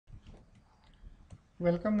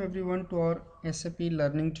Welcome everyone to our SAP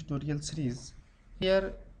learning tutorial series.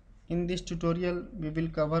 Here in this tutorial we will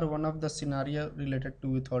cover one of the scenario related to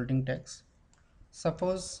withholding tax.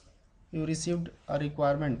 Suppose you received a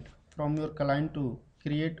requirement from your client to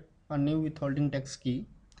create a new withholding tax key.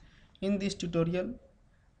 In this tutorial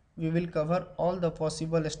we will cover all the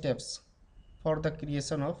possible steps for the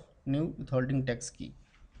creation of new withholding tax key.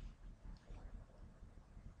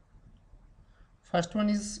 First one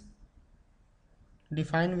is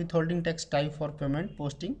define withholding tax type for payment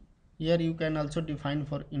posting. Here you can also define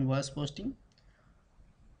for invoice posting.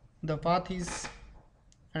 The path is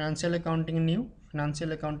financial accounting new,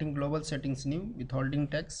 financial accounting global settings new, withholding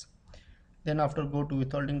tax. Then after go to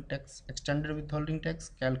withholding tax, extended withholding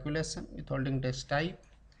tax, calculation, withholding tax type.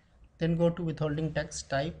 Then go to withholding tax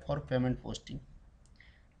type for payment posting.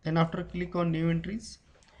 Then after click on new entries,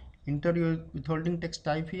 enter your withholding tax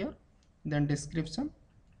type here, then description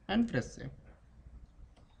and press save.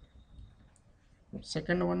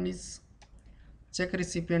 Second one is check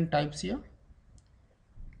recipient types here.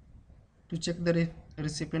 To check the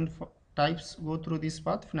recipient types, go through this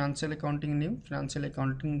path: financial accounting new, financial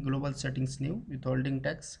accounting global settings new, withholding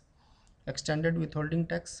tax, extended withholding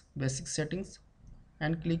tax, basic settings,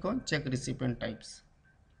 and click on check recipient types.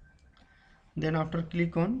 Then after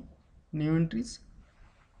click on new entries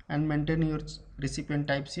and maintain your recipient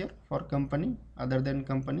types here for company, other than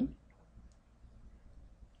company.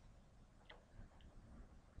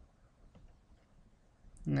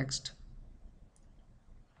 Next,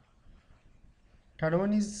 third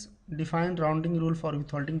one is define rounding rule for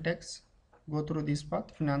withholding tax. Go through this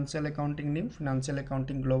path: financial accounting new, financial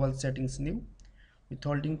accounting global settings new,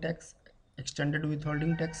 withholding tax, extended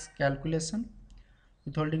withholding tax, calculation,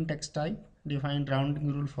 withholding tax type, define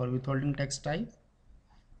rounding rule for withholding tax type.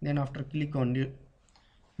 Then after click on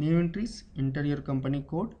new entries, enter your company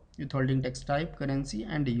code, withholding tax type, currency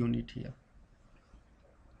and unit here.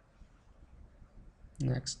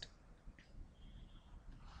 Next,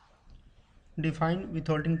 define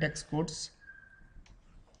withholding tax codes.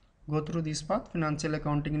 Go through this path: financial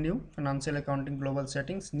accounting new, financial accounting global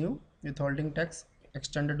settings new, withholding tax,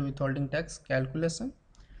 extended withholding tax, calculation,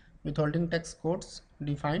 withholding tax codes,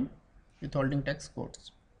 define withholding tax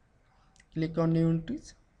codes. Click on new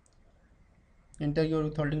entries, enter your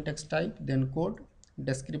withholding tax type, then code,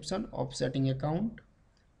 description, offsetting account,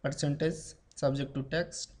 percentage subject to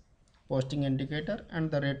tax, posting indicator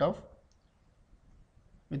and the rate of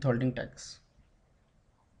withholding tax.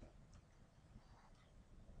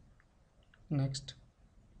 Next,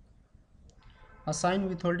 assign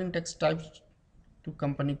withholding tax types to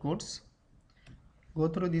company codes. Go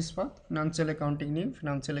through this path: financial accounting new,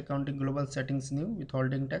 financial accounting global settings new,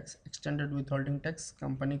 withholding tax, extended withholding tax,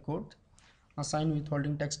 company code, assign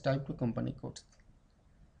withholding tax type to company codes.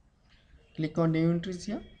 Click on new entries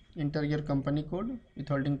here, enter your company code,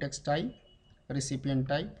 withholding tax type, recipient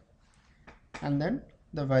type and then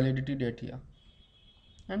the validity date here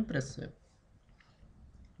and press save.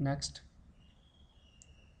 Next,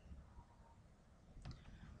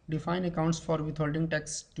 define accounts for withholding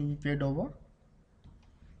tax to be paid over.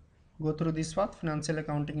 Go through this path: financial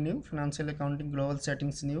accounting new, financial accounting global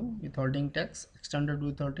settings new, withholding tax, extended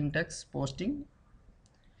withholding tax, posting,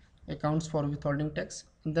 accounts for withholding tax,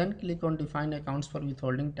 and then click on define accounts for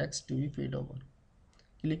withholding tax to be paid over.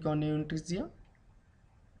 Click on new entries here,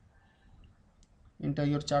 enter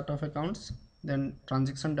your chart of accounts, then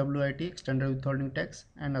transaction WIT, extended withholding tax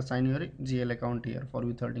and assign your GL account here for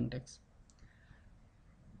withholding tax.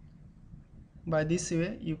 By this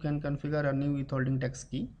way you can configure a new withholding tax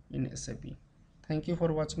key in SAP. Thank you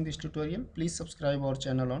for watching this tutorial. Please subscribe our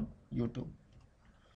channel on YouTube.